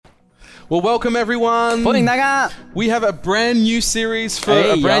Well, welcome everyone. 歡迎大家。We have a brand new series for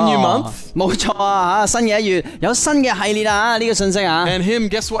a brand new month. 冇錯啊，新嘅一月有新嘅系列啊，呢個信息啊。And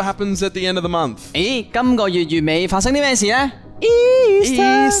guess what happens at the end of the month? 今個月月尾發生啲咩事呢？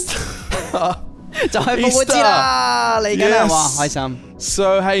 Easter. 就係復活節啦，嚟緊啦，哇，開心。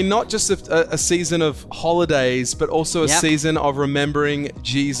So, hey, not just a season of holidays, but also a season of remembering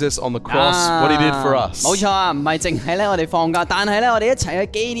Jesus on the cross, what he did for us. 冇錯啊，唔係淨係咧我哋放假，但係咧我哋一齊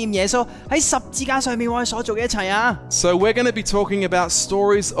去紀念耶穌喺十字架上面為我哋所做嘅一切啊。So we're going to be talking about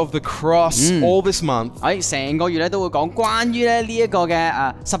stories of the cross all this month. 成個月咧都會講關於咧呢一個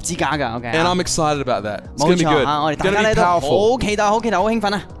嘅十字架㗎 ，OK。And I'm excited about that. It's 冇 going to be 錯 good. 啊，我哋 It's 大 going 家 to 咧 be 都 powerful. 好期待，好興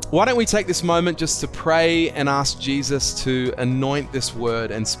奮啊！ Why don't we take this moment just to pray and ask Jesus to anoint this word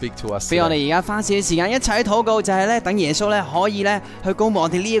and speak to us 俾我 today? 哋而家花少少時間一齊去禱告，就係咧等耶穌咧可以咧去公佈我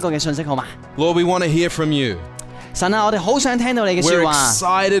哋呢一個嘅信息，好嘛？ Lord, we want to hear from you. 神啊，我哋好想聽到你嘅 We're 說話，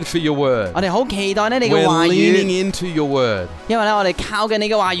 excited for your word. 我哋好期待咧你嘅 We're 話 leaning 語， into your word. 因為咧我哋靠近你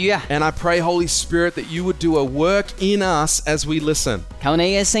嘅話語啊！ And I pray, Holy Spirit, that you would do a work in us as we listen. 求你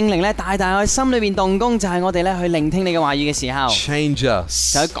嘅聖靈咧大大喺心裏邊動工，就係我哋咧去聆聽你嘅話語嘅時候， Change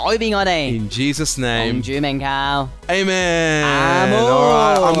us. 就去改變我哋。 In Jesus' 奉 name. 主名求， Amen. 阿門。 All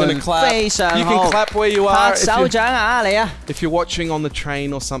right, I'm going to clap. 非常好。 You can clap where you 拍 are. 手掌啊！你啊！ If you're watching on the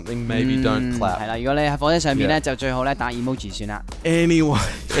train or something, maybe don't 係 clap. 啦，如果你喺火車上邊 Yeah. 咧，就最好咧打 emoji 算啦。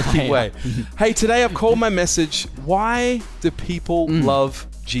 Anyway. Hey, today I've called my message, Why Do People Love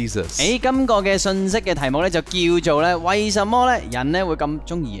Jesus? 今個嘅信息嘅題目咧就叫做咧，為什麼咧人咧會咁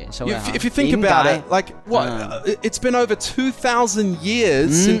中意耶穌咧？ If you think about it, like what? It's been over 2,000 years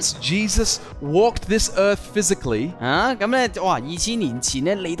since Jesus walked this earth physically. 咁咧，哇！2000年前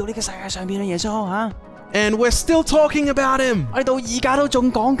咧嚟到呢個世界上邊嘅耶穌嚇。 And we're still talking about him. 我哋到而家都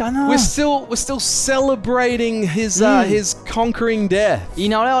仲講緊啊！ We're still celebrating his conquering death.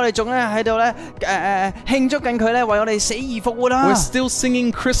 然後咧，我哋仲咧喺度咧慶祝緊佢咧為我哋死而復活啦！ We're still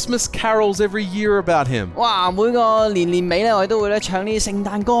singing Christmas carols every year about him. 哇！每個年尾咧，我哋都會咧唱呢啲聖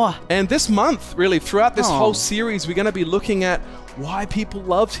誕歌啊！ And this month, really, throughout this whole series, we're going to be looking at why people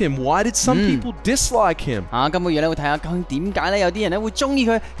loved him. Why did some people dislike him? 今個月咧會睇下究竟點解咧有啲人咧會中意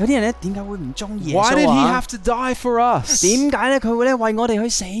佢，有啲人咧點解會唔中意耶穌 Why did he 啊？ have to die for us? 點解咧佢會咧為我哋去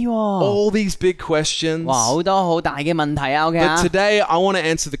死喎？ All these big questions. 哇！好多好大嘅問題啊 ，OK 啊 But today, I want to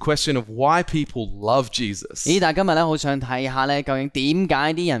answer the question of why people love Jesus. 但係今日咧好想睇下咧，究竟點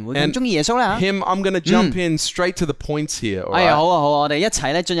解啲人會咁中意耶穌咧 Him, I'm going to jump in straight to the points here. all 哎呀， right? 好啊，我哋一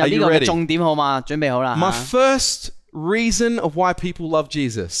齊咧進入呢個嘅重點，好嘛？準備好啦 My first reason of why people love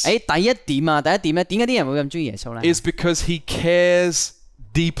Jesus 第一點咧，點解啲人會咁中意耶穌咧？ is because he cares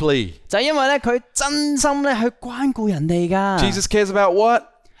deeply. 就係因為咧佢真心咧去關顧人哋㗎。 Jesus cares about what?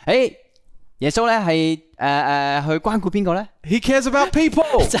 耶穌咧係去關顧邊個咧？ He cares about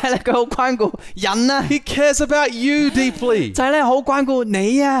people. 就係咧佢好關顧人啊！ He cares about you deeply. 就係咧好關顧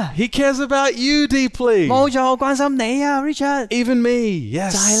你啊！ He cares about you deeply. 冇錯，好關心你啊 ，Richard。 Even me,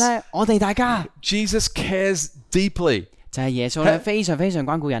 yes. 就係咧我哋大家， Jesus cares deeply. 就係耶穌咧非常非常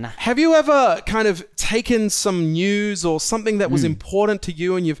關顧人啊！ Have you ever kind of taken some news or something that was important to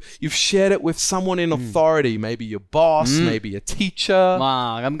you and you've shared it with someone in authority, maybe your boss, maybe a teacher?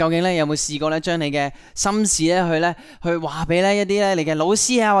 哇！咁究竟咧有冇試過咧將你嘅心事咧去話俾咧一啲咧你嘅老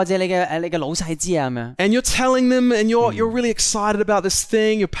師啊或者你嘅老細知啊咁樣？ And you're telling them and you're really excited about this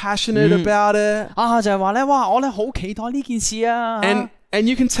thing, you're passionate about it. 就係話咧，哇！我咧好期待呢件事啊！ And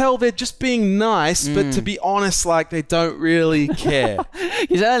you can tell they're just being nice, but to be honest, like they don't really care.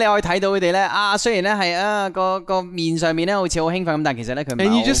 其實咧，你可以睇到佢哋咧雖然咧係個面上面咧好似好興奮咁，但係其實咧佢唔係 And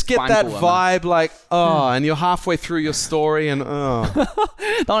好 you just get 關 that 顧啊。 vibe like, and you're halfway through your story and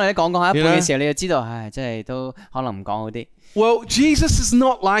當你咧講下一半 You 嘅時候，你就知道，即係都可能唔講好啲。 Well, Jesus is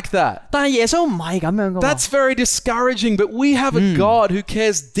not like that. 但係耶穌唔係咁樣噶。 That's very discouraging, but we have a God who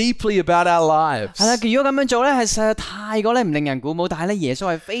cares deeply about our lives. 係啦，如果咁樣做咧，係實在太過咧唔令人鼓舞。但係咧，耶穌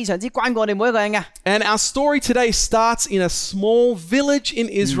係非常之關顧我哋每一個人嘅。 And our story today starts in a small village in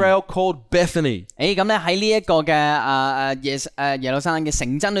Israel called Bethany. 咁咧喺呢一個嘅耶路撒冷嘅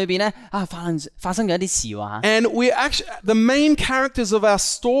城鎮裏邊咧，發生咗一啲事喎。 And we're actually the main characters of our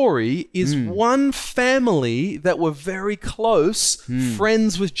story is one family that were very close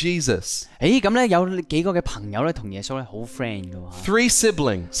friends with Jesus. 咁咧有幾個嘅朋友咧同耶穌咧好 friend 嘅喎。 3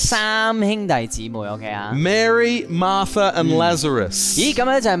 siblings. 三兄弟姊妹 ，OK 啊？ Mary, Martha, and Lazarus. 咁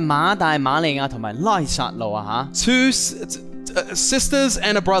咧就係馬大、馬利亞同埋拉撒路啊嚇。sisters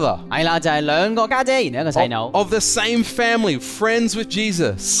and a brother 係啦，就係兩個家姐，然後一個細佬。 of the same family, friends with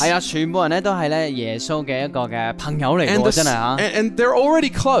Jesus. 係啊，全部人咧都係咧耶穌嘅一個嘅朋友嚟嘅 And, 喎，真係啊！ and they're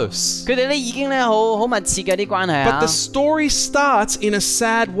already close. 佢哋咧已經咧好密切嘅啲關係 But 啊 the。story starts in a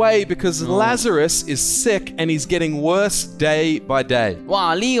sad way because Lazarus is sick and he's getting worse day by day.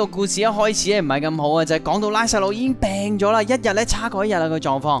 哇！呢個故事一開始咧唔係咁好啊，就係講到拉撒路已經病咗啦，一日咧差過一日啊個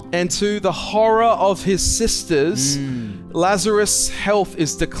狀況。And to the horror of his sisters, Lazarus' health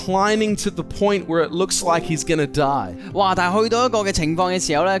is declining to the point where it looks like he's going to die. 哇！但係去到一個嘅情況嘅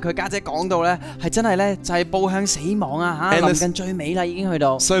時候咧，佢家姐講到咧係真係咧就係步向死亡啊嚇，臨近最尾啦已經去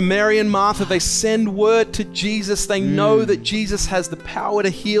到。So Mary and Martha, they send word to Jesus. They know that Jesus has the power to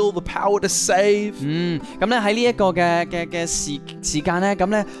heal, the power to save. 咁咧喺呢一個嘅時間咧，咁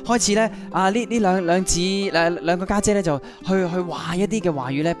咧開始咧呢兩個家姐咧就去話一啲嘅話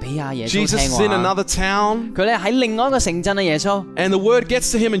語咧俾阿耶穌聽 Jesus is in 喎。 another town. 佢咧喺另外一個城鎮啊，耶穌。 And the word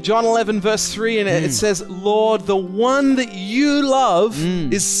gets to him in John 11 verse 3 and it says, Lord, the one that you love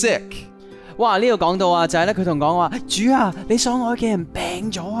is sick. 哇！呢度講到啊，就係咧佢同講話，主啊，你所愛嘅人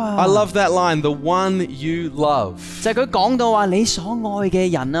病咗啊！ I love that line, the one you love. 就係佢講到話你所愛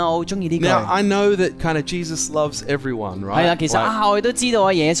嘅人啊，我好中意呢句。 Now, I know that kind of Jesus loves everyone, 係啦， right? 其實我哋都知道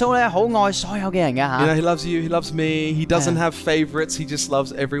啊，耶穌咧好愛所有嘅人㗎 You 嚇。 know, he loves you, he loves me, he doesn't have favorites, he just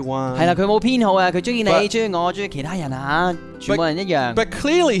loves everyone. 係啦，佢冇偏好啊，佢中意 But- 你，中意我，中意其他人啊，全部人一樣。 But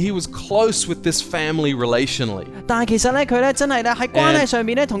clearly he was close with this family relationally. 但係其實咧，佢咧真係咧喺關係上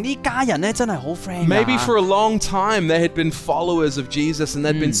面咧，同啲家人咧真係好 friend 㗎。 Maybe for a long time they had been followers of Jesus and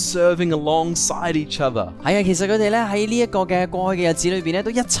they'd been serving alongside each other. 係啊，其實佢哋咧喺呢一個嘅過去嘅日子裏邊咧，都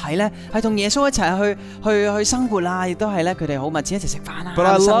一齊咧係同耶穌一齊去生活啦，亦都係咧佢哋好密切一齊食飯啊， But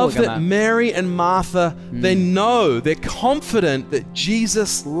I 生活 love 咁 that 樣。 Mary and Martha, they know, they're confident that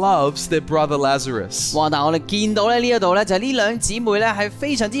Jesus loves their brother Lazarus. 哇！但係我哋見到咧呢一度咧，就係呢兩姊妹咧係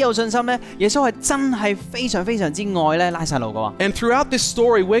非常之有信心咧，耶穌係真係非常非常之愛咧拉撒路㗎。 And throughout this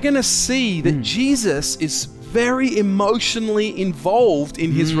story, we're going to see that Jesus is very emotionally involved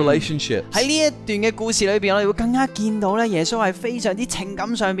in his relationships. 喺呢一段嘅故事裏邊，我哋會更加見到咧，耶穌係非常之情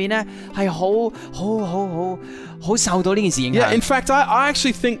感上邊咧係好受到呢件事影 Yeah, in 響。 fact, I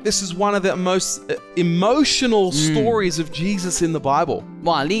actually think this is one of the most emotional stories of Jesus in the Bible.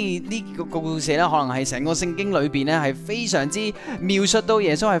 哇！呢個故事咧，可能係成個聖經裏邊咧係非常之描述到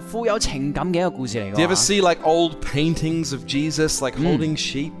耶穌係富有情感嘅一個故事嚟 Do you ever 㗎。 see like old paintings of Jesus like holding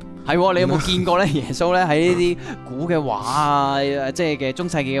sheep? 係喎，你有冇見過咧？耶穌咧喺呢啲古嘅畫啊，即係嘅中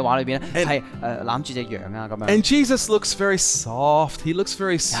世紀嘅畫裏邊咧，係攬住隻羊啊咁樣。 And Jesus looks very soft. He looks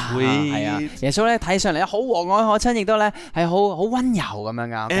very 係啊， sweet. 耶穌咧睇上嚟好和藹可親，亦都咧係好溫柔咁樣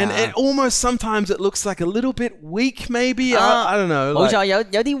噶。 And it almost sometimes it looks like a little bit weak, maybe. I don't know. 冇 like- 錯，有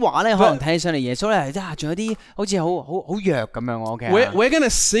啲畫咧，可能睇起上嚟耶穌咧，仲有啲好似好弱咁樣喎。OK we're going to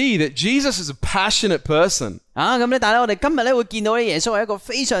see that Jesus is a passionate person. 咁咧，但係咧，我哋今日咧會見到咧，耶穌係一個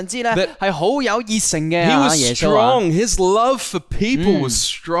非常之咧 That- 係好有熱誠嘅 He was 耶穌啊 strong. His love for people was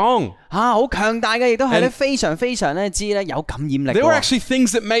strong. 好強大嘅，亦都係咧 And- 非常非常咧之咧有感染力 There were 喎。 actually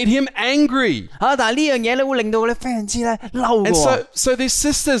things that made him angry. 但係呢樣嘢咧會令到佢咧非常之咧嬲 And 喎。 so these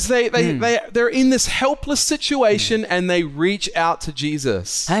sisters, they're in this helpless situation and they reach out to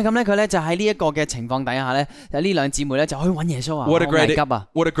Jesus. 咁咧佢咧就喺呢一個嘅情況底下咧，呢兩姊妹咧就去揾耶穌啊，好 What a 危 great, 急啊！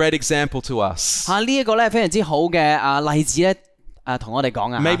 what a great example to us. 呢一個咧非常之好嘅例子咧，同我哋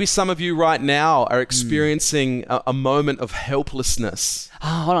講啊。 Maybe some of you right now are experiencing a moment of helplessness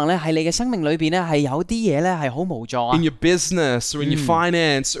可能咧喺你嘅生命裏邊咧係有啲嘢咧係好無助啊 in。your business or in your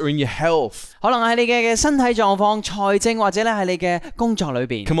finance or in your health. 可能係你嘅身體狀況、財政或者咧係你嘅工作裏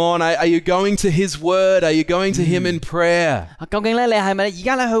邊。 Come on, are you going to His Word? Are you going to Him in prayer? 究竟咧你係咪而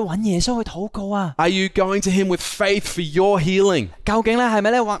家咧去揾耶穌去禱告啊？ Are you going to Him with faith for your healing? 究竟咧係咪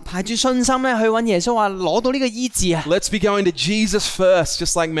咧排住信心咧去揾耶穌話攞到呢個醫治啊？ Let's be going to Jesus first,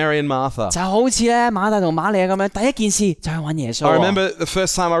 just like Mary and Martha. 就好似咧馬大同馬利亞咁樣，第一件事就去揾耶穌 I 喎。 remember the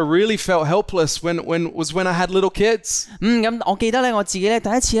first time I really felt helpless when I had little kids. 咁我記得咧我自己咧第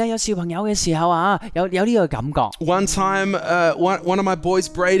一次咧有小朋友嘅時候啊，有呢個感覺。 One time, one of my boys,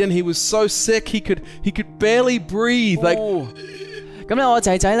 Braden, he was so sick he could barely breathe. Like 咁咧我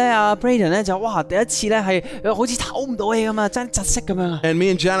仔仔咧阿 Braden 咧就哇第一次咧係好似唞唔到氣咁啊，真窒息咁樣。 And me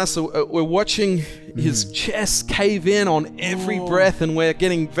and Janice were watching his chest cave in on every breath, and we're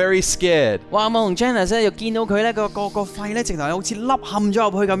getting very scared. 哇！我同 Janice 咧又見到佢咧個肺咧直頭好似凹陷咗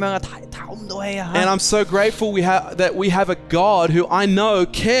入去咁樣啊，唞唔唔到氣啊。 And I'm so grateful that we have a God who I know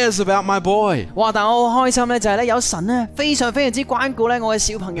cares about my boy. 哇！但我好開心咧，就係咧有神咧非常非常之關顧咧我嘅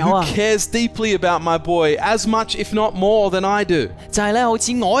小朋友 Who 啊， cares deeply about my boy as much, if not more, than I do. 就係咧好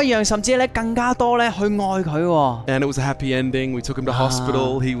似我一樣，甚至咧更加多咧去愛佢喎。 And it was a happy ending. We took him to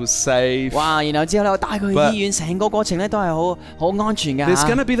hospital. He was safe. 哇！然後之後咧我帶佢去醫院，成個過程咧都係好安全㗎。 There's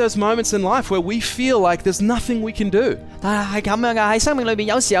going to be those moments in life where we feel like there's nothing we can do. 但係咁樣㗎，喺生命裏邊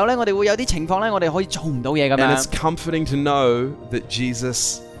有時候咧，我哋會有啲情況咧，我哋可以做唔到嘢咁 And it's 樣。 comforting to know that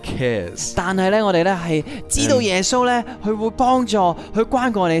Jesus cares. 但係咧，我哋咧係知道耶穌咧，佢會幫助、去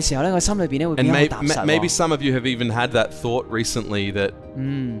關顧我哋嘅時候咧，我心裏邊咧會 And 比較踏實 maybe 喎。 some of you have even had that thought recently that,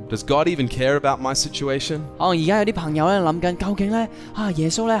 does God even care about my situation? 可能而家有啲朋友咧諗緊，究竟咧耶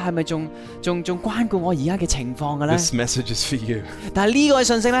穌咧係咪仲關顧我而家嘅情況嘅咧？ This message is for you. 但係呢個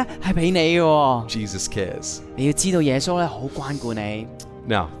信息咧係俾你嘅喎， Jesus cares. 你要知道耶穌咧好關顧你。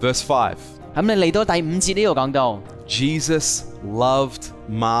 Now, verse 5. 咁你嚟到第5節呢度講到， Jesus loved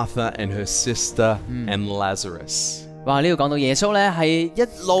Martha and her sister and Lazarus. 哇！呢度講到耶穌咧係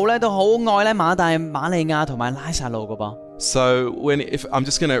一路咧都好愛咧馬大、瑪利亞同埋拉撒路嘅噃。 So if I'm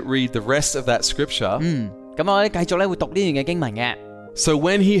just going to read the rest of that scripture. 咁我哋繼續咧會讀呢段嘅經文嘅。 So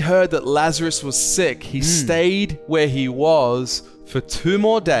when he heard that Lazarus was sick, he stayed where he was for 2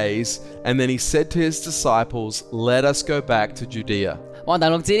 more days, and then he said to his disciples, "Let us go back to Judea." 哇！第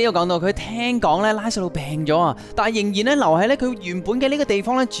6節呢度講到佢聽講咧拉撒路病咗啊，但係仍然咧留喺咧佢原本嘅呢個地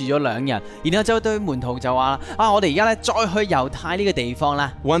方咧住咗2日，然後就對門徒就話我哋而家咧再去猶太呢個地方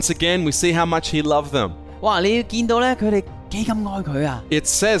啦。 Once again, we see how much he loved them. 哇！你要見到咧佢哋幾咁愛佢啊！ It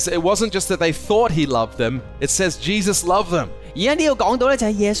says it wasn't just that they thought he loved them, it says Jesus loved them. 而家呢度講到咧就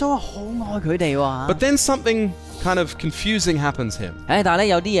係耶穌好愛佢哋喎。 But then something kind of confusing happens to him. 但係咧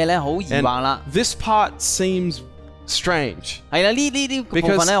有啲嘢咧好疑 And 惑啦。 this part seems strange. 係啦，呢部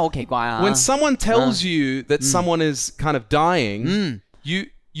分咧好奇怪啊。 When someone tells you that someone is kind of dying,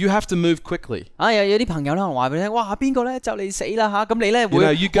 you have to move quickly. 有啲朋友咧話俾你聽，哇邊個咧就嚟死啦嚇，咁你咧 You 會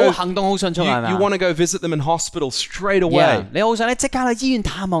know, you go- 好行動好迅速係咪 You 啊 want to go visit them in hospital straight Yeah， away. 你好想咧即刻去醫院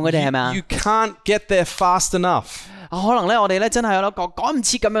探望佢哋係咪啊？ You can't get there fast enough. 可能咧我哋咧真係有得趕唔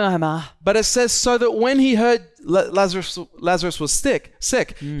切咁樣係嘛？ But it says so that when he heard Lazarus was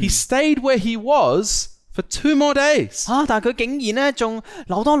sick, he stayed where he was for 2 more days. 但係佢竟然咧仲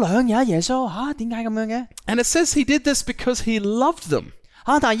留多2日耶穌點解咁樣嘅？ And it says he did this because he loved them.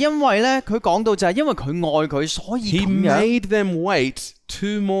 但係因為咧佢講到就係因為佢愛佢，所以 He 咁樣。 made them wait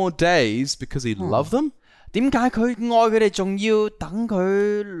 2 more days because he loved them. 點解佢愛佢哋仲要等佢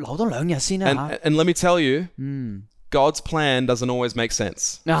留多2日先咧 And let me tell you, God's plan doesn't always make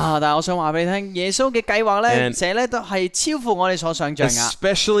sense. 但係我想話俾你聽，耶穌嘅計劃咧， And- 成日咧都係超乎我哋所想象噶。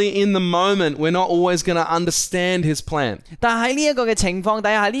 Especially in the moment, we're not always going to understand his plan. 但係喺呢一個嘅情況底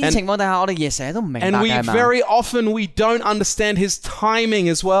下，呢啲情況底下，我哋亦成日都唔明白 And 嘅係嘛？ very often we don't understand his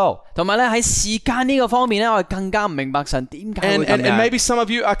timing as well. 同埋咧喺時間呢個方面咧，我哋更加唔明白神點解 And, 會 and, 咁 and 樣。 maybe some of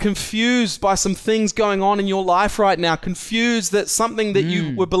you are confused by some things going on in your life right now, confused that something that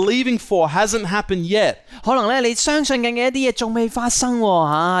you were believing for hasn't happened yet. 可能咧你相信緊嘅一啲嘢仲未發生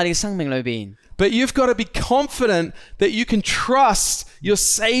喎，你嘅生命裏邊。 But you've got to be confident that you can trust your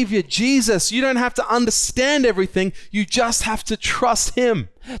Savior, Jesus. You don't have to understand everything. You just have to trust Him.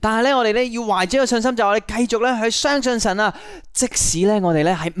 但係咧，我哋咧要懷住一個信心，就係我哋繼續咧去相信神啊。即使咧我哋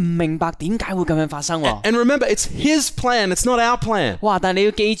咧係唔明白點解會咁樣發生喎。 And remember, it's His plan. It's not our plan. 哇！但係你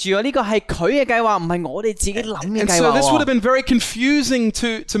要記住啊，呢個係佢嘅計劃，唔係我哋自己諗嘅 And 計 so 劃 this would have 喎。 been very confusing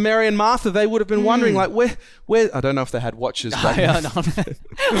to Mary and Martha. They would have been wondering, like, where? I don't know if they had watches. 係啊，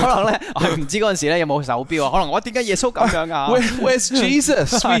可能咧，我唔知嗰陣時咧有冇手錶啊？可能我點解耶穌咁樣啊？ Where's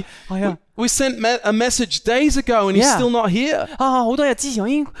Jesus? We sent a message days ago, and He's Yeah. still not here. 好多日之前我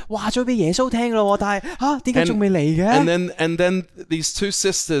已經話咗俾耶穌聽咯，但係點解仲未嚟嘅？ And then these 2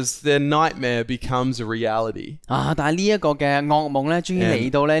 sisters, their nightmare becomes a reality. 但係呢一個嘅噩夢咧，終於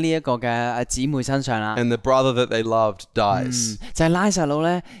嚟到咧呢一個嘅姊妹身上啦。 And the brother that they loved dies. 就係拉撒路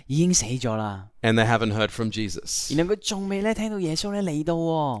咧已經死咗啦， And they haven't heard from Jesus. 然後佢仲未咧聽到耶穌咧嚟到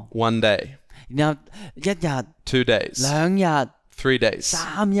喎， 1 day, 然後1日、 2 days, 2日、 3 days.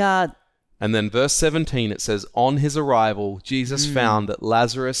 3日。 And then verse 17, it says, on his arrival, Jesus found that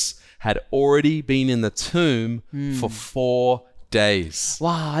Lazarus had already been in the tomb for 4 days.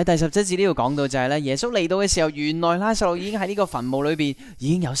 哇！喺第17節呢度講到就係咧，耶穌嚟到嘅時候，原來拉撒路已經喺呢個墳墓裏邊已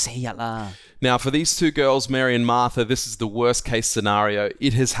經有4日啦。 Now, for these 2 girls, Mary and Martha, this is the worst case scenario.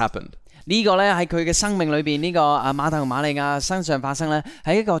 It has happened. 呢個咧喺佢嘅生命裏邊，呢個馬太同瑪利亞身上發生咧，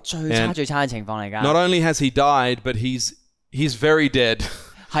係一個最差最差嘅情況嚟㗎。 Not only has he died, but he's very dead.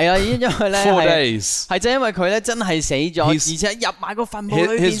 係啊，因為咧 4 days. 係就因為佢咧真係死咗，而且入埋個墳墓裏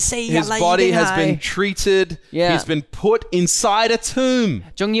邊4日啦， His body 已經 has been 係。 treated. Yeah. He's been put inside a tomb.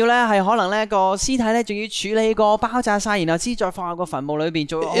 仲要咧係可能咧個屍體咧仲要處理過包紮晒，然後先再放入個墳墓裏邊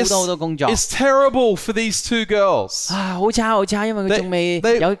做好多工作。It's terrible for these 2 girls. 啊，好差好差，因為佢仲未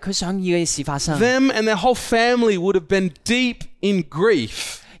有佢想要嘅事發生。Them and their whole family would have been deep in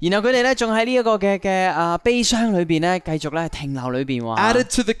grief. 然後佢哋咧仲喺呢一個嘅悲傷裏邊咧，繼續咧停留裏邊喎。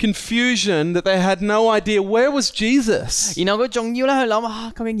Added to the confusion that they had no idea where was Jesus. 然後佢仲要咧去諗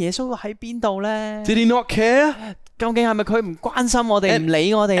啊，究竟耶穌喺邊度咧？ Did he not care? 究竟係咪佢唔關心我哋，唔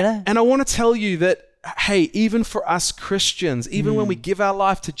理我哋咧？ And I want to tell you that, hey, even for us Christians, even when we give our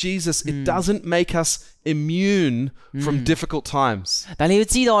life to Jesus, it doesn't make us immune from difficult times. 但你要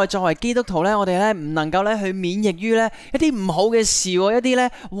知道，我哋作為基督徒咧，我哋咧唔能夠咧去免疫於咧一啲唔好嘅事，一啲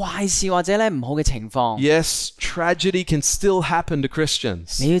咧壞事或者咧唔好嘅情況。Yes, tragedy can still happen to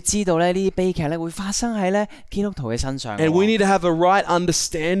Christians. 你要知道咧，呢啲悲劇咧會發生喺咧基督徒嘅身上。 And we need to have a right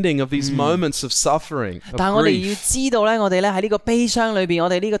understanding of these moments of suffering, 但 of 我哋要 grief, 知道咧，我哋咧喺呢個悲傷裏邊，我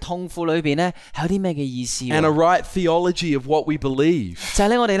哋呢個痛苦裏邊咧係有啲咩嘅意思喎。 and a right theology of what we believe. 就係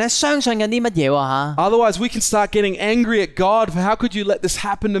咧，我哋咧相信緊啲乜嘢喎嚇？ Otherwise, we can start getting angry at God for how could you let this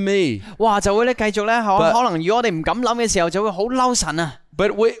happen to me? 哇！就會咧繼續咧 But- 可能如果我哋唔敢諗嘅時候，就會好嬲神啊！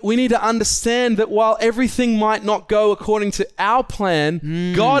 But we need to understand that while everything might not go according to our plan,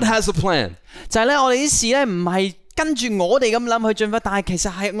 God has a plan. 就係咧，我哋啲事咧唔係跟住我哋咁諗去進發，但係其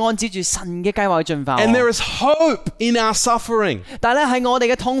實係按照住神嘅計劃去進發。 And there is hope in our suffering. 但係咧喺我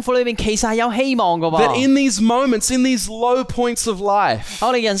哋嘅痛苦裏邊，其實係有希望㗎 That 喎。 in these moments, in these low points of life,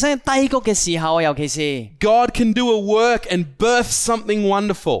 我哋人生低谷嘅時候啊，尤其是 God can do a work and birth something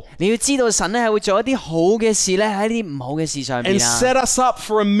wonderful 你要知道神咧係會做一啲好嘅事咧喺啲唔好嘅事上 and 邊啊。 set us up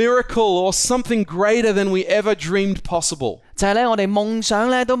for a miracle or something greater than we ever dreamed possible. 就係咧，我哋夢想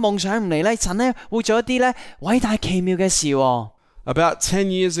咧都夢想唔嚟咧，神咧會做一啲咧偉大奇妙嘅事喎。 About 10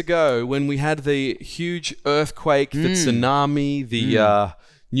 years ago, when we had the huge earthquake, the tsunami, the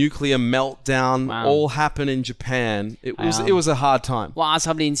nuclear meltdown, Wow. all happened in Japan. It was a hard time. 話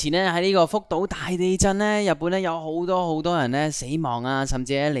10年前咧喺呢個福島大地震咧，日本咧有好多人咧死亡啊，甚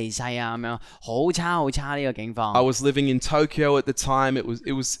至咧離世啊咁樣，好差呢個境況。 I was living in Tokyo at the time. It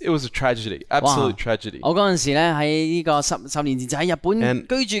was a tragedy, absolute tragedy. 我嗰陣時咧喺呢個十年前就喺日本 And-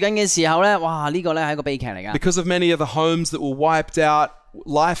 居住緊嘅時候咧，哇！呢個咧係一個悲劇嚟㗎。 Because of many of the homes that were wiped out,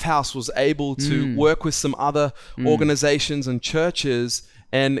 Lifehouse was able to work with some other organizations and churches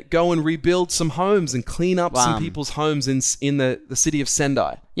and go and rebuild some homes and clean up some people's homes in the city of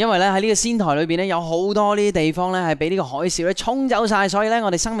Sendai. 因為咧喺呢個仙台裏邊咧有好多呢啲地方咧係俾呢個海嘯咧沖走晒，所以咧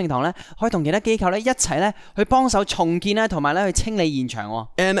我哋生命堂咧可以同其他機構咧一齊咧去幫手重建咧，同埋咧去清理現場。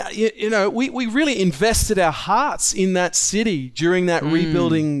And you know, we really invested our hearts in that city during that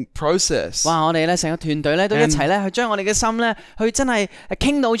rebuilding process. 哇！我哋咧成個團隊咧都一齊咧去將我哋嘅心咧去真係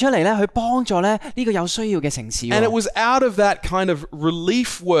傾到出嚟咧，去幫助咧呢個有需要嘅城市。 And it was out of that kind of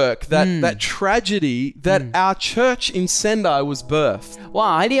relief work, that tragedy, that our church in Sendai was birthed.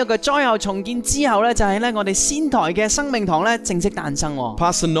 哇！喺呢一個災後重建之後咧，就係咧我哋仙台嘅生命堂咧正式誕生。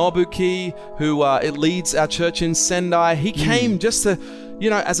Pastor Nobuki, who it leads our church in Sendai, he came just to, you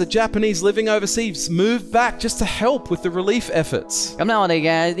know, as a Japanese living overseas, moved back just to help with the relief efforts. 咁咧，我哋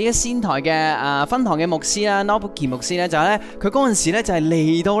嘅呢個仙台嘅分堂嘅牧師啦 ，Nobuki 牧師咧就係咧，佢嗰陣時咧就係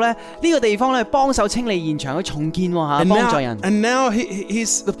嚟到咧呢個地方咧幫手清理現場去重建喎嚇，幫助人。 And now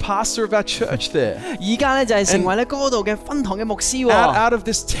he's the pastor of our church there. 而家咧就係成為咧嗰度嘅分堂嘅牧師喎。Out of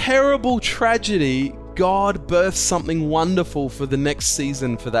this terrible tragedy, God birthed something wonderful for the next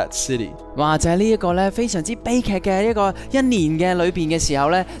season for that city. 哇！就係呢一個咧非常之悲劇嘅一年嘅裏邊嘅時候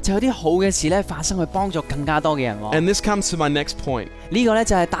咧，就有啲好嘅事咧發生去幫助更加多嘅人喎。 And this comes to my next point. 呢個咧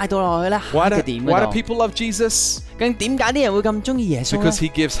就係帶到落去咧下一個點 Why 嗰 do 度。 people love Jesus? 究竟點解啲人會咁中意耶穌 Because 咧？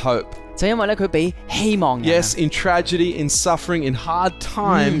 he gives hope. 就因為咧佢俾希望人。 Yes, in tragedy, in suffering, in hard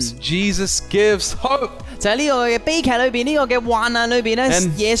times, Jesus gives hope. 就喺呢個嘅悲劇裏邊，呢個嘅患難裏邊咧，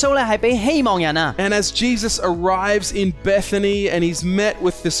耶穌咧係俾希望人啊！ And as Jesus arrives in Bethany and he's met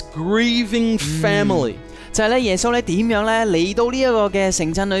with this grieving family, 就係咧耶穌咧點樣咧嚟到呢一個嘅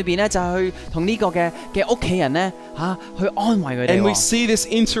城鎮裏邊咧，就去同呢個嘅屋企人咧去安慰佢哋 and we 喎。 see this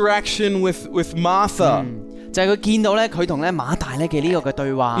interaction with Martha. 就係佢見到咧佢同咧馬大咧嘅呢個嘅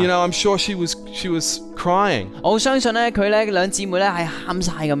對話。 You know, I'm sure she was crying. 我相信咧佢咧兩姊妹咧係喊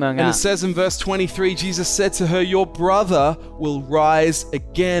晒咁樣 And it 噶。 says in verse 23, Jesus said to her, "Your brother will rise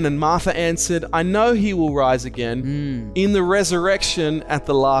again." And Martha answered, "I know he will rise again in the resurrection at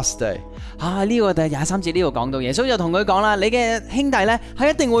the last day." 呢個第23節呢度講到，耶穌就同佢講啦，你嘅兄弟咧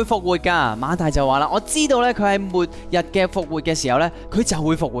係一定會復活㗎。馬大就話啦，我知道咧佢係末日嘅復活嘅時候咧，佢就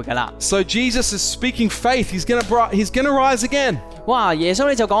會復活㗎啦。So Jesus is speaking faith. He's gonna rise again. 哇！耶穌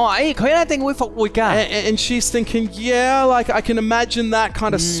咧就講話，佢一定會復活㗎。And she's thinking, yeah, like I can imagine that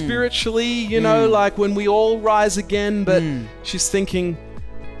kind of spiritually, you know, like when we all rise again. But she's thinking,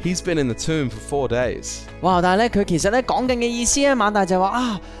 he's been in the tomb for 4 days. 哇！但係咧，佢其實咧講緊嘅意思咧，馬大就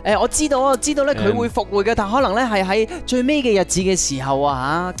話我知道咧佢會復活嘅，但可能咧係喺最尾嘅日子嘅時候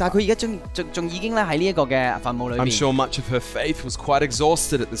啊嚇，但係佢而家仲已經咧喺呢一個嘅墳墓裏邊。I'm sure much of her faith was quite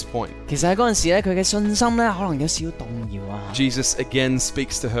exhausted at this point. 其實喺嗰陣時咧，佢嘅信心咧可能有少少動搖啊。Jesus again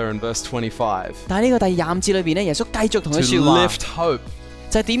speaks to her in verse 25. 但係呢個第25節裏邊咧，耶穌繼續同佢説話。To lift hope.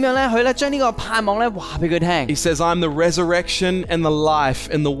 就係點樣咧？佢咧將呢個盼望咧話俾佢聽。He says, I'm the resurrection and the life,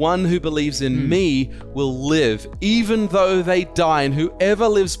 and the one who believes in me will live, even though they die, and whoever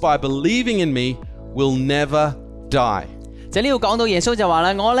lives by believing in me will never die. 就呢度講到耶穌就話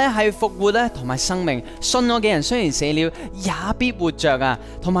啦，我咧係復活咧同埋生命，信我嘅人雖然死了，也必活着啊！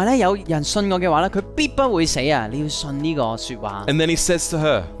同埋咧有人信我嘅話咧，佢必不會死啊！你要信呢個説話。And then he says to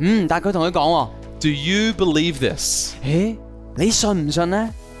her, 但係佢同佢講 Do you believe this? 你信唔信呢？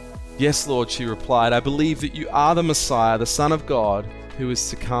 Yes, Lord, she replied, I believe that you are the Messiah, the Son of God, who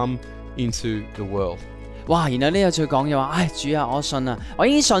is to come into the world. 哇！然後呢個再講就話，主啊，我信啊，我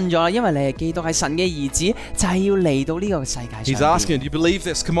已經信咗啦，因為你係基督，係神嘅兒子，就係要嚟到呢個世界上。He's asking, do you believe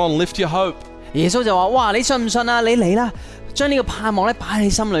this? Come on, lift your hope. 耶穌就話，哇！你信唔信啊？你嚟啦，將呢個盼望咧擺喺你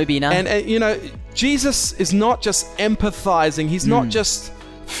心裏邊啊。And you know, Jesus is not just empathizing. He's not just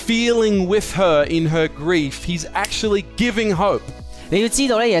feeling with her in her grief. He's actually giving hope. 你要知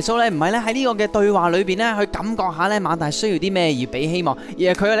道咧，耶穌咧唔係咧喺呢個嘅對話裏邊咧去感覺下咧馬大需要啲咩而俾希望，而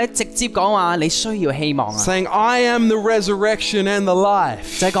係佢咧直接講話你需要希望啊。Saying I am the resurrection and the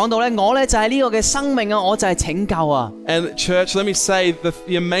life. 就係講到咧，我咧就係呢個嘅生命啊，我就係拯救啊。And church, let me say the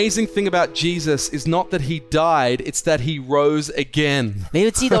amazing thing about Jesus is not that he died, it's that he rose again. 你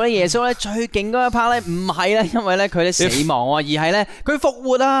要知道咧，耶穌咧最勁嗰一 part 咧唔係咧，因為咧佢咧死亡啊，而係咧佢復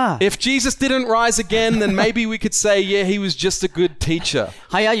活啊。If Jesus didn't rise again, then maybe we could say, yeah, he was just a good teacher.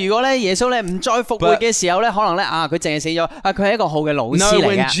 係啊，如果咧耶穌咧唔再復活嘅時候咧，可能咧佢淨係死咗，佢係一個好嘅老師嚟嘅。No,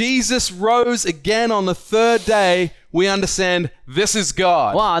 when Jesus rose again on the third day, we understand this is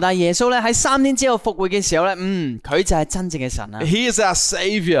God. 哇！但係耶穌咧喺3天之後復活嘅時候咧，佢就係真正嘅神啊。He is our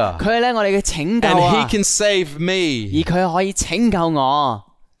Savior. 佢係咧我哋嘅拯救啊。And he can save me. 而佢可以拯救我。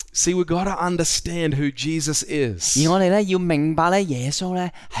See, we've got to understand who Jesus is. 而我哋咧要明白咧耶穌咧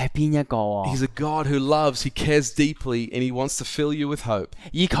係邊一個。He's a God who loves, he cares deeply, and he wants to fill you with hope.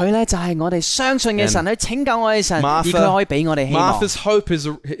 而佢咧就係我哋相信嘅神，去拯救我哋神，而佢可以俾我哋希望。Martha's hope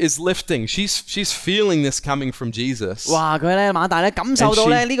is lifting. She's feeling this coming from Jesus. 哇！佢咧馬大咧感受到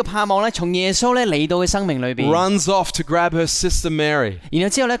咧呢個盼望咧從耶穌咧嚟到嘅生命裏邊。Runs off to grab her sister Mary. 然後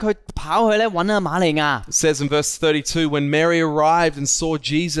之後咧佢跑去咧揾阿瑪利亞。It says in verse 32, when Mary arrived and saw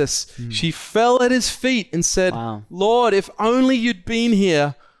Jesus, she fell at his feet and said, Lord, if only you'd been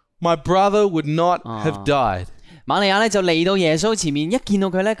here, my brother would not have died. 瑪利亞咧就嚟到耶穌前面，一見到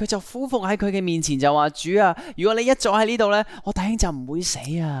佢咧，佢就俯伏喺佢嘅面前就話：主啊，如果你一早喺呢度咧，我弟兄就唔會死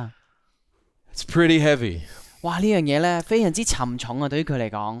啊。It's pretty heavy. 哇！呢樣嘢咧非常之沉重啊，對於佢嚟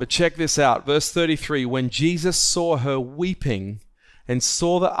講。But check this out, verse 33, when Jesus saw her weeping and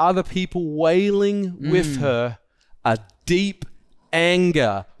saw the other people wailing with her, a deep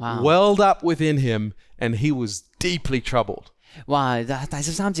anger welled up within him, and he was deeply troubled. 哇！第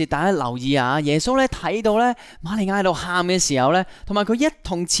13節，大家留意啊！耶穌咧睇到咧瑪利亞喺度喊嘅時候咧，同埋佢一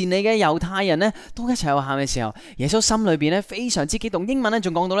同前嚟嘅猶太人咧都一齊喺度喊嘅時候，耶穌心裏邊咧非常之激動。英文咧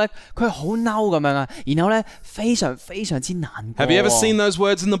仲講到咧佢好嬲咁樣啊，然後咧非常之難過。Have you ever seen those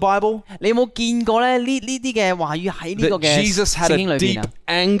words in the Bible? 你有冇見過咧呢啲嘅話語喺呢個嘅聖經裏邊啊？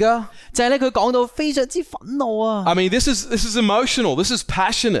 Anger? 就係咧佢講到非常之憤怒啊！ I mean, this is emotional. This is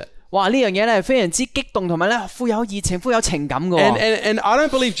passionate. 哇！呢樣嘢咧係非常之激動，同埋咧富有熱情、富有情感嘅。And I don't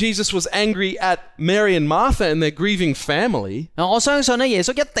believe Jesus was angry at Mary and Martha and their grieving family. 我相信咧耶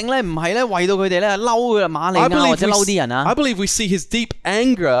穌一定咧唔係咧為到佢哋咧嬲嘅瑪利亞或者嬲啲人啊。I believe we see his deep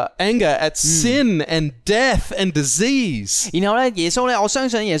anger at sin and death and disease. 然後咧耶穌咧，我相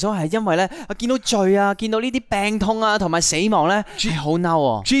信耶穌係因為咧見到罪啊，見到呢啲病痛啊，同埋死亡咧係好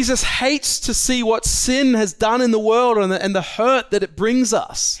嬲。Jesus hates to see what sin has done in the world and the hurt that it brings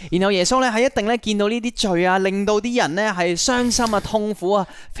us. 然後耶穌咧係一定咧見到呢啲罪啊，令到啲人咧係傷心啊、痛苦啊，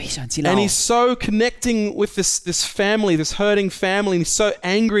非常之嬲。And he's so connecting with this family, this hurting family, and he's so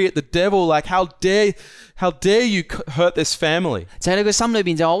angry at the devil, like how dare you hurt this family? 就係你佢心裏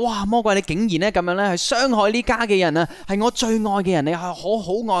邊就話：哇，魔鬼你竟然咧咁樣咧係傷害呢家嘅人啊，係我最愛嘅人，你係好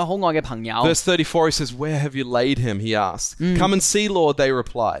愛嘅朋友。Verse 34, he says, "Where have you laid him?" He asked. "Come and see, Lord," they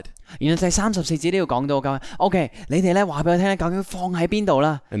replied. 然後第34節呢度講到咁 ，OK， 你哋咧話俾我聽咧，究竟放喺邊度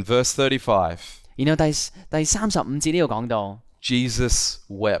啦？ And verse 35, 然後第35節呢度講到 Jesus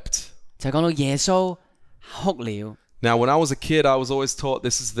wept. 就講到耶穌哭了。Now, when I was a kid, I was always taught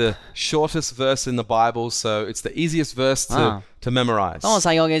this is the shortest verse in the Bible, so it's the easiest verse to memorize. 當我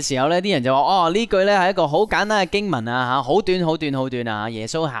細個嘅時候咧，啲人就話：哦，呢句咧係一個好簡單嘅經文啊，嚇，好短啊！耶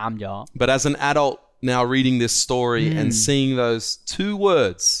穌喊咗。But as an adult now reading this story and seeing those two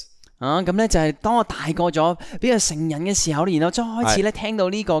words, 咁咧就係當我大個咗，比較成人嘅時候，然後再開始咧聽到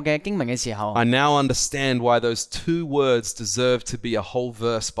呢個嘅經文嘅時候， I now understand why those two words deserve to be a whole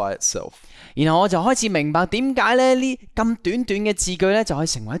verse by itself. 然後我就開始明白點解咧呢咁短嘅字句咧就可以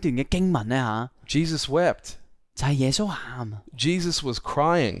成為一段嘅經文咧嚇。Jesus wept. 就係耶穌喊。Jesus was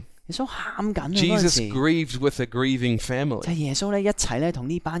crying. 耶穌喊緊啊 Jesus grieved with a grieving 就 family. 係耶穌咧一齊咧同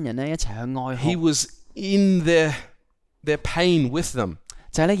呢班人咧一齊去哀 He 哭。 was in their pain with them.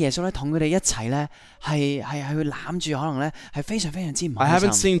 就係咧耶穌咧同佢哋一齊咧係去攬住，可能咧係非常之唔 I 開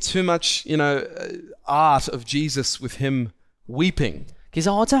haven't 心。 seen too much, art of Jesus with him weeping. 其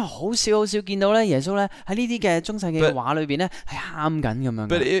實我真係好少見到咧耶穌咧喺呢啲嘅中世紀嘅畫裏邊咧係喊緊咁樣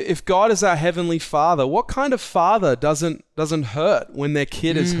But 嘅。 if God is our heavenly Father, what kind of father doesn't hurt when their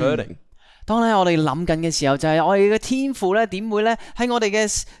kid is hurting? 當咧我哋諗緊嘅時候，就係我哋嘅天父咧點會咧喺我哋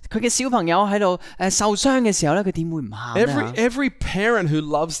佢嘅小朋友喺度受傷嘅時候咧，佢點會唔喊咧？ Every parent who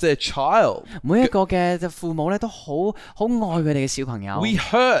loves their child, 每一個嘅父母咧都好愛佢哋嘅小朋友。 we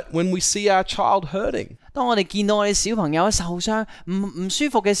hurt when we see our child hurting. 當我哋見到我哋小朋友受傷唔舒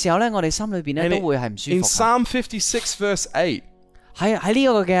服嘅時候咧，我哋心裏邊咧 And 都會係唔舒 in 服。 Psalm 56 verse 8, 喺呢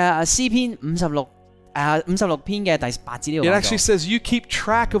個嘅詩篇56篇嘅第8節呢度 it 講 actually 到。 says, "You keep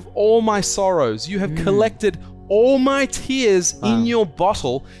track of all my sorrows. You have collected all my tears in your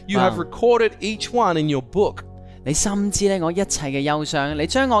bottle. You have recorded each one in your book." 你深知咧我一切嘅憂傷，你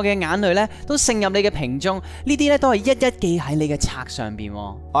將我嘅眼淚咧都盛入你嘅瓶中，呢啲咧都係一記喺你嘅冊上邊。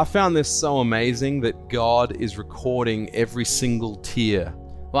 I found this so amazing that God is recording every single tear.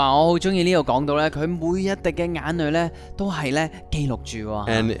 哇！我好中意呢度講到咧，佢每一滴嘅眼淚咧都係咧記錄住。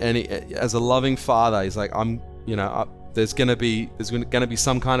 And as a loving father, he's like, there's going to be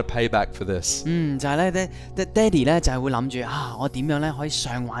some kind of payback for this. 就係咧爹哋咧就係會諗住我點樣咧可以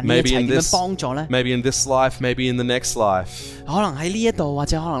償還呢一 Maybe 切， in 點 this, 樣幫助咧？ maybe in this life, maybe in the next life, 可能喺呢一度，或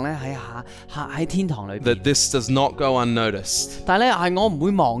者可能咧喺天堂裏邊。 that this does not go unnoticed. 但係咧係我唔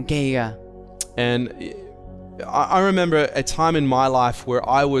會忘記嘅。 And I remember a time in my life where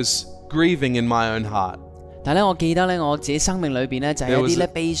I was grieving in my own heart. 但係咧，我記得咧，我自己生命裏邊咧就係 There 有 was 啲咧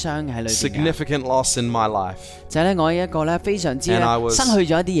悲傷喺裏邊嘅， Significant loss in my life. 就係咧我一個咧非常之 And I was- 失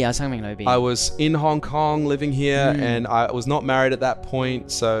去咗一啲嘢喺生命裏 I 邊。 was in Hong Kong living here, and I was not married at that point,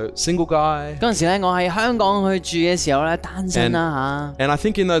 so single guy. 嗰陣時咧，我喺香港去住嘅時候咧，單身啦 And I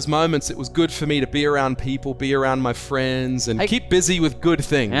think in those moments it was good for me to be around people, be around my friends, and keep busy with good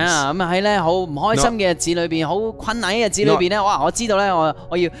things. 咁喺咧好唔開心嘅日子裏邊，好困難嘅日子裏邊咧，哇！我知道咧，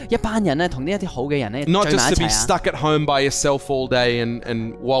我要一班人咧同呢一啲好嘅人咧聚 Not 埋 just 一 to be 齊 stuck at home by yourself all day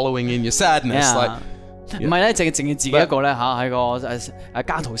and wallowing in your sadness. Like, 唔係咧，淨係自己一個咧喺個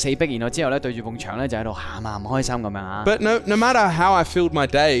家徒四壁，然後之後咧對住埲牆咧就喺度喊唔開心咁樣啊。 but no matter how I filled my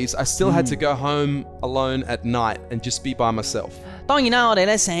days, I still had to go home alone at night and just be by myself. 當然啦，我哋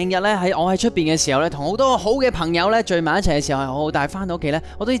咧成日咧我喺出邊嘅時候咧，同好多好嘅朋友咧聚埋一齊嘅時候係好，但係翻到屋企咧，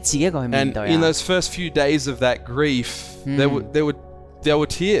我都要自己一個去面 And 對 in 啊。 those first few days of that grief, there were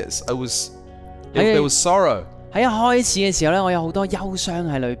tears. There was sorrow. 喺一開始嘅時候咧，我有好多憂傷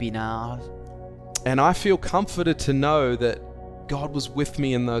喺裏邊啊。 And I feel comforted to know that God was with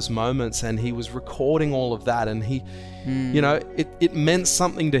me in those moments, and He was recording all of that, and He, it meant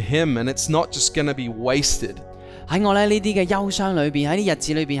something to Him, and it's not just going to be wasted. 喺我咧呢啲嘅憂傷裏邊，喺啲日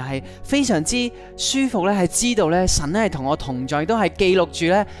子裏邊係非常之舒服咧，係知道咧神咧係同我同在，都係記錄住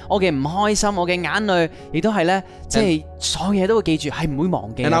咧我嘅唔開心，我嘅眼淚，亦都係咧即係所有嘢都會記住，係唔會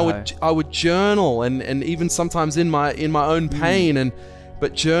忘記 And 佢。 I would journal, and even sometimes in my own pain,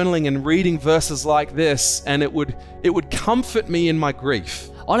 but journaling and reading verses like this, and it would comfort me in my grief.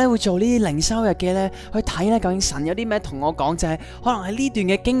 我咧會做呢啲靈修日記咧，去睇咧究竟神有啲咩同我講，就係可能係呢段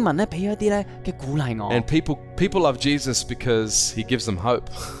嘅經文咧，俾咗一啲咧嘅鼓勵我。 And people love Jesus because He gives them hope.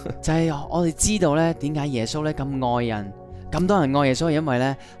 就係我哋知道咧點解耶穌咧咁愛人，咁多人愛耶穌係因為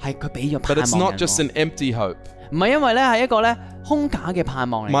咧係佢俾咗盼 But it's 望 not just an empty hope. 唔係因為咧係一個咧空假嘅盼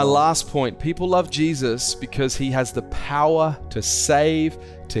望嚟。 My last point, people love Jesus because he has the power to save,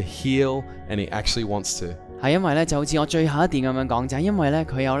 to heal, and he actually wants to. 係因為咧就好似我最後一點咁樣講，就係因為咧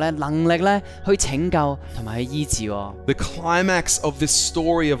佢有咧能力咧去拯救同埋去醫治。The climax of this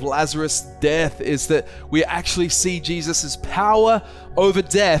story of Lazarus' death is that we actually see Jesus' power over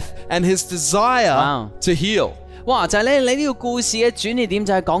death and his desire to heal. 哇！就係咧你呢個故事嘅轉捩點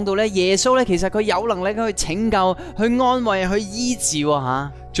就係講到咧耶穌咧其實佢有能力去拯救、去安慰、去醫治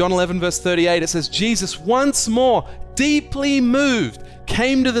嚇。John 11 verse 38, it says, Jesus once more, deeply moved,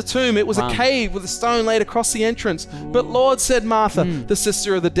 came to the tomb. It was a cave with a stone laid across the entrance. But Lord, said Martha, the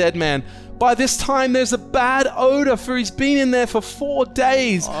sister of the dead man, by this time there's a bad odor, for he's been in there for 4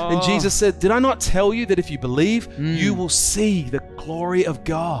 days. And Jesus said, did I not tell you that if you believe, you will see the glory of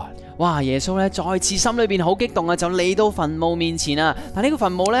God? 哇！耶穌咧再次心裏邊好激動啊，就嚟到墳墓面前啊。但呢個墳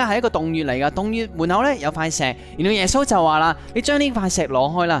墓咧係一個洞穴嚟噶，洞穴門口咧有塊石。然後耶穌就話啦：你將呢塊石攞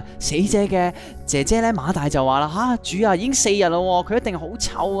開啦。死者嘅姐姐咧馬大就話啦：主啊，已經4日啦，佢一定好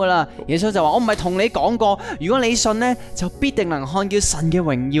臭噶啦。耶穌就話：我唔係同你講過，如果你信呢，就必定能看見神嘅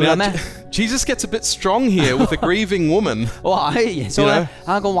榮耀啦咩？ Jesus gets a bit strong here with a grieving woman. 哇！耶穌咧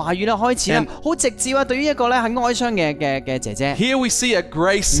個話語咧開始咧好直接啊，對於一個咧係哀傷嘅姐姐。Here we see a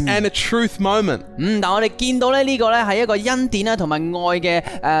grace and a truth moment. 但我哋見到咧呢個咧係一個恩典啦同埋愛嘅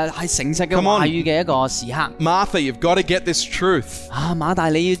係誠實嘅話語嘅一個時刻。Martha, you've got to get this truth. 馬大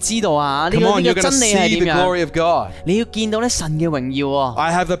你要知道啊，呢 Come 個 on, you're going to 真理係 see 點 the glory 樣？ of God. 你要見到咧神嘅榮耀喎。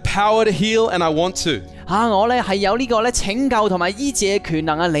 I have the power to heal and I want to. 我咧係有呢個咧拯救同埋醫治嘅權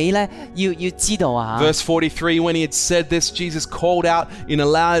能啊！你咧要知道啊。Verse 43, when he had said this, Jesus called out in a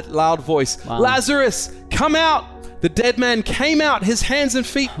loud voice, Lazarus, come out! The dead man came out, his hands and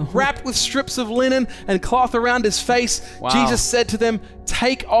feet wrapped with strips of linen and cloth around his face. Jesus said to them,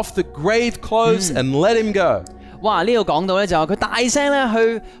 take off the grave clothes and let him go. 哇！呢度講到咧就佢大聲咧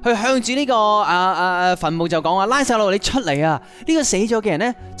去向住呢個墳墓就講話，拉撒路你出嚟啊！呢個死咗嘅人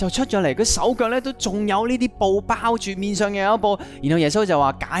咧就出咗嚟，佢手腳咧都仲有呢啲布包住，面上又有一布。然後耶穌就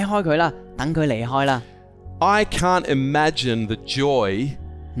話解開佢啦，等佢離開啦。I can't imagine the joy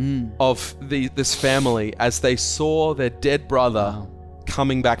of this family as they saw their dead brother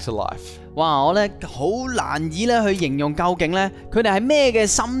coming back to life. 哇！我咧好難以咧去形容究竟咧佢哋係咩嘅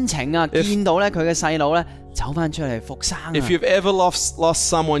心情啊！見到咧佢嘅細佬咧走翻出嚟復生啊 If you've ever lost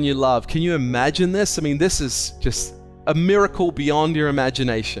someone you love, can you imagine this? I mean, this is just a miracle beyond your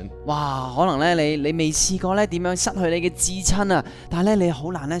imagination. 哇！可能咧你未試過咧點樣失去你嘅至親啊，但係咧你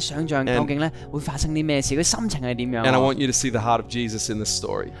好難咧想像究竟咧會發生啲咩事，佢心情係點樣 And I want you to see the heart of Jesus in this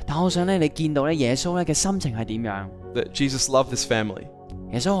story. 但我想咧你見到咧耶穌咧嘅心情係點樣 That Jesus loved this family.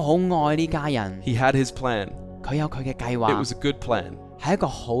 耶穌好愛呢家人， He had his plan. 佢有佢嘅計 It 劃， was a good plan. 係一個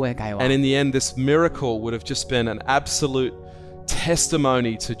好嘅計 And 劃。 in the end, this miracle would have just been an absolute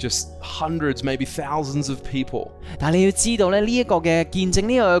testimony to just hundreds, maybe thousands of people. 但係你要知道咧，呢一個嘅見證，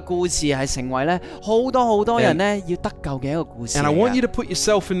呢個嘅故事係成為咧好多人咧要得救嘅一個故事 And I want you 嚟 to put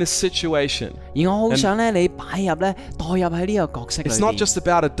yourself in this situation. 嘅。而我好想咧你擺入咧代入喺呢個角色裏 It's not 邊。 just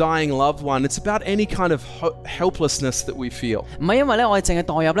about a dying loved one. It's about any kind of helplessness that we feel. 唔係因為咧我哋淨係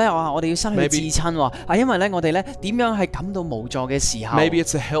代入咧我哋要失去 Maybe- 至親喎，係因為咧我哋咧點樣係感到無助嘅時候。 Maybe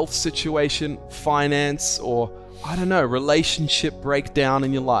it's a health situation, finance, or I don't know, relationship breakdown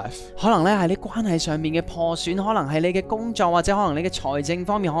in your life. 可能咧係你關係上面嘅破損，可能係你嘅工作，或者可能你嘅財政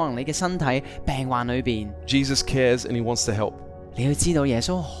方面，可能你嘅身體病患裏邊。 Jesus cares and he wants to help. 你要知道耶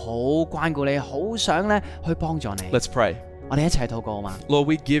穌好關顧你，好想咧去幫助你。 Let's pray. 我哋一齊禱告嘛。 Lord,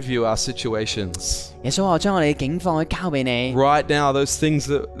 we give you our situations. 耶穌，我將我哋嘅境況去交俾你， Right now, those things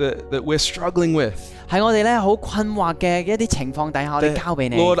that we're struggling with. 喺我哋咧好困惑嘅一啲情況底下，我哋交俾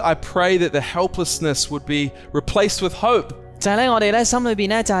你。 Lord, I pray that the helplessness would be replaced with hope. 就係咧，我哋咧心裏邊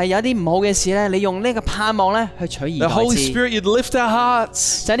咧就係有一啲唔好嘅事咧，你用呢個盼望咧去取而 The 代 Holy 之。 Spirit, you'd lift our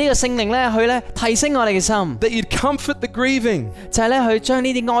hearts. 就係呢個聖靈咧去咧提升我哋嘅心， That you'd comfort the grieving. 就係咧去將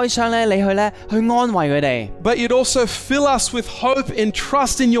呢啲哀傷咧你去安慰佢哋。 But you'd also fill us with hope and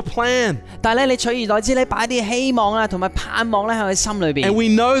trust in your plan. 但係咧你取而代之，你擺啲希望啊同埋盼望咧喺我哋心裏 And 邊。 we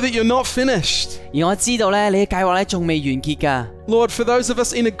know that you're not finished. 而我知道咧你嘅計劃咧仲未完結㗎。 Lord, for those of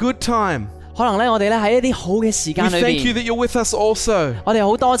us in a good time, 可能咧我哋咧喺一啲好嘅時 we 間裏 thank you 邊， that you're with us also. 我哋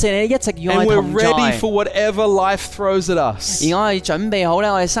好多謝你一直與我 And 哋 we're 同在。 ready for whatever life throws at us. 而我哋準備好咧，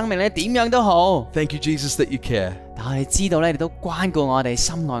我哋生命咧點樣都好。 Thank you, Jesus, that you care. 但我哋知道咧，你都關顧我哋，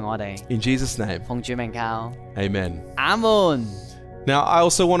深愛我哋。 In Jesus' name, 奉主名求， amen. 阿門。Now, I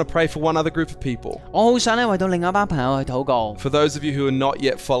also want to pray for one other group of people. 我好想咧為到另外一班朋友去禱告。For those of you who are not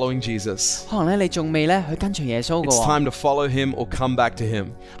yet following Jesus, 可能咧你仲未咧去跟隨耶穌嘅 it's 喎， time to follow him or come back to him.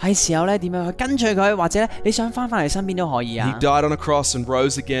 係時候咧點樣去跟隨佢，或者咧你想翻嚟身邊都可以 He 啊。 died on a cross and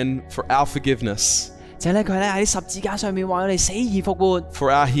rose again for our forgiveness, 就係咧佢咧喺十字架上面為我哋死而復活，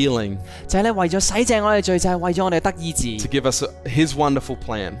 for our healing, 就係咧為咗洗淨我哋罪，就係為咗我哋得醫治， to give us his wonderful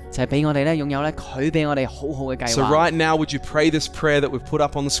plan. 就係俾我哋咧擁有咧佢俾我哋好好嘅計 So 劃。 right now, would you pray this prayer that we've put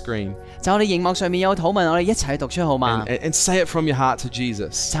up on the screen 就我哋熒幕上面有禱文，我哋一齊去讀出好嘛？ and say it from your heart to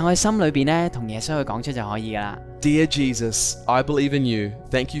Jesus. 就我哋心裏邊咧同耶穌去講出就可以噶啦。Dear Jesus, I believe in you.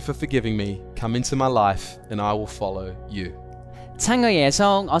 Thank you for forgiving me. Come into my life and I will follow you. 親愛耶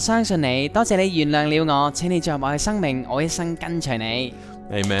穌，我相信你，多謝你原諒了我，請你進入我嘅生命，我一生跟隨你。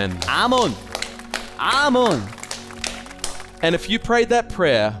 Amen. 阿門，阿門。 And if you prayed that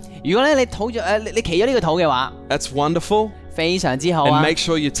prayer, 如果咧你禱咗你祈咗呢個禱嘅話， that's wonderful. 非常之好 And 啊！ make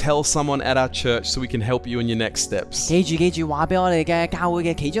sure you tell someone at our church so we can help you in your next steps. 記住話俾我哋嘅教會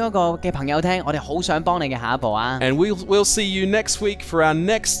嘅其中一個嘅朋友聽，我哋好想幫你嘅下一步啊！ And we'll see you next week for our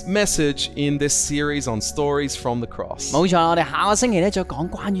next message in this series on stories from the cross. 冇錯，我哋下個星期咧再講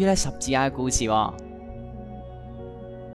關於咧十字架嘅故事喎。